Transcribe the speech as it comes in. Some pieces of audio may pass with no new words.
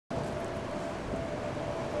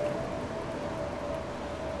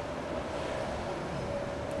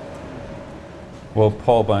Well,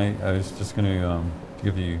 Paul, I was just going to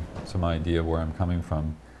give you some idea of where I'm coming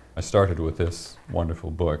from. I started with this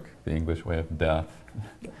wonderful book, The English Way of Death,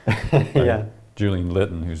 yeah. Julian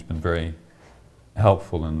Lytton, who's been very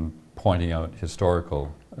helpful in pointing out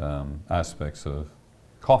historical aspects of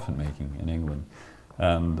coffin making in England.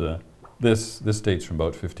 And this dates from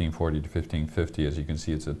about 1540 to 1550. As you can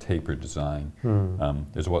see, it's a tapered design.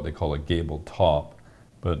 There's what they call a gabled top.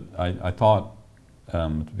 But I thought, to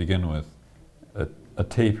begin with, a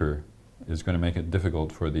taper is going to make it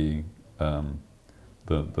difficult for the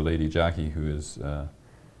lady Jackie who is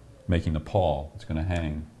making the pall. It's going to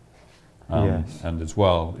hang. Yes. And as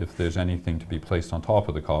well, if there's anything to be placed on top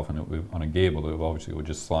of the coffin on a gable, it would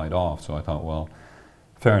just slide off. So I thought, well,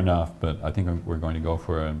 fair enough, but I think we're going to go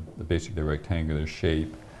for basically a rectangular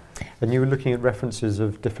shape. And you were looking at references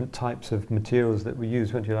of different types of materials that were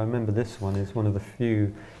used, weren't you? I remember this one is one of the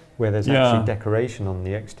few where there's actually decoration on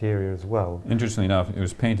the exterior as well. Interestingly enough, it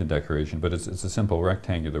was painted decoration, but it's a simple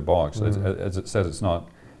rectangular box. As it says, it's not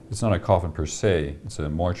a coffin per se, it's a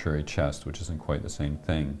mortuary chest, which isn't quite the same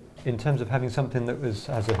thing. In terms of having something that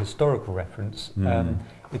has a historical reference,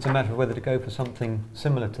 it's a matter of whether to go for something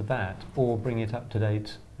similar to that or bring it up to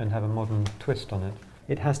date and have a modern twist on it.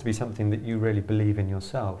 It has to be something that you really believe in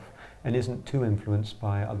yourself and isn't too influenced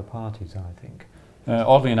by other parties, I think.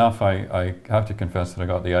 Oddly enough, I have to confess that I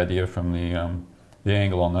got the idea from the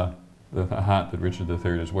angle on the hat that Richard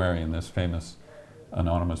III is wearing in this famous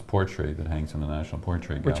anonymous portrait that hangs in the National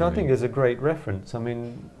Portrait Gallery. Which I think is a great reference. I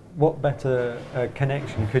mean, what better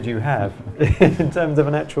connection could you have in terms of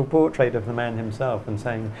an actual portrait of the man himself and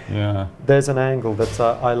saying, there's an angle that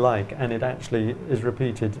I like, and it actually is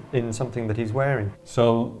repeated in something that he's wearing.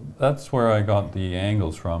 So that's where I got the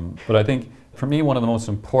angles from. But I think, for me, one of the most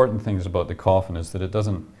important things about the coffin is that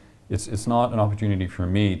it's not an opportunity for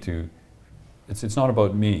me to, it's not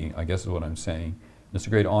about me, I guess is what I'm saying. It's a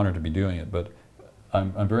great honor to be doing it, but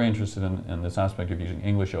I'm very interested in this aspect of using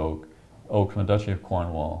English oak from the Duchy of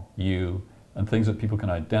Cornwall, yew, and things that people can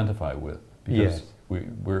identify with, because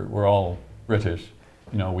we're all British.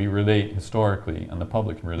 You know, we relate historically, and the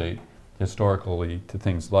public can relate historically to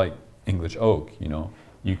things like English oak. You know,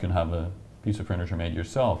 you can have a piece of furniture made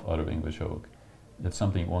yourself out of English oak. It's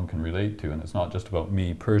something one can relate to, and it's not just about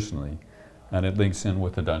me personally. And it links in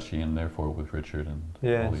with the duchy, and therefore with Richard and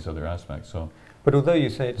all these other aspects. So, but although you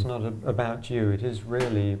say it's not about you, it is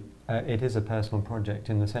really it is a personal project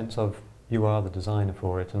in the sense of you are the designer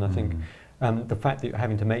for it. And I think the fact that you're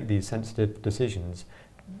having to make these sensitive decisions,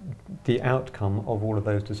 the outcome of all of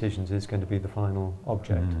those decisions is going to be the final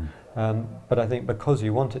object. But I think because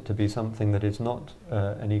you want it to be something that is not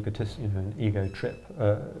an ego trip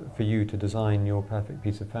for you to design your perfect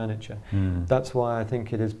piece of furniture, that's why I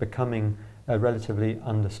think it is becoming a relatively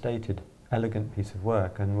understated, elegant piece of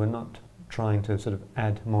work, and we're not trying to sort of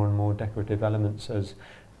add more and more decorative elements as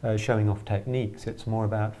showing off techniques. It's more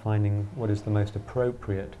about finding what is the most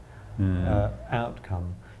appropriate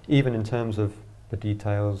outcome, even in terms of the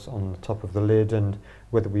details on the top of the lid and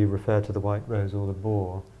whether we refer to the white rose or the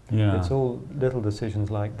boar. It's all little decisions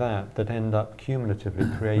like that that end up cumulatively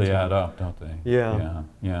creating. They add up, don't they? Yeah.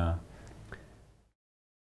 Yeah.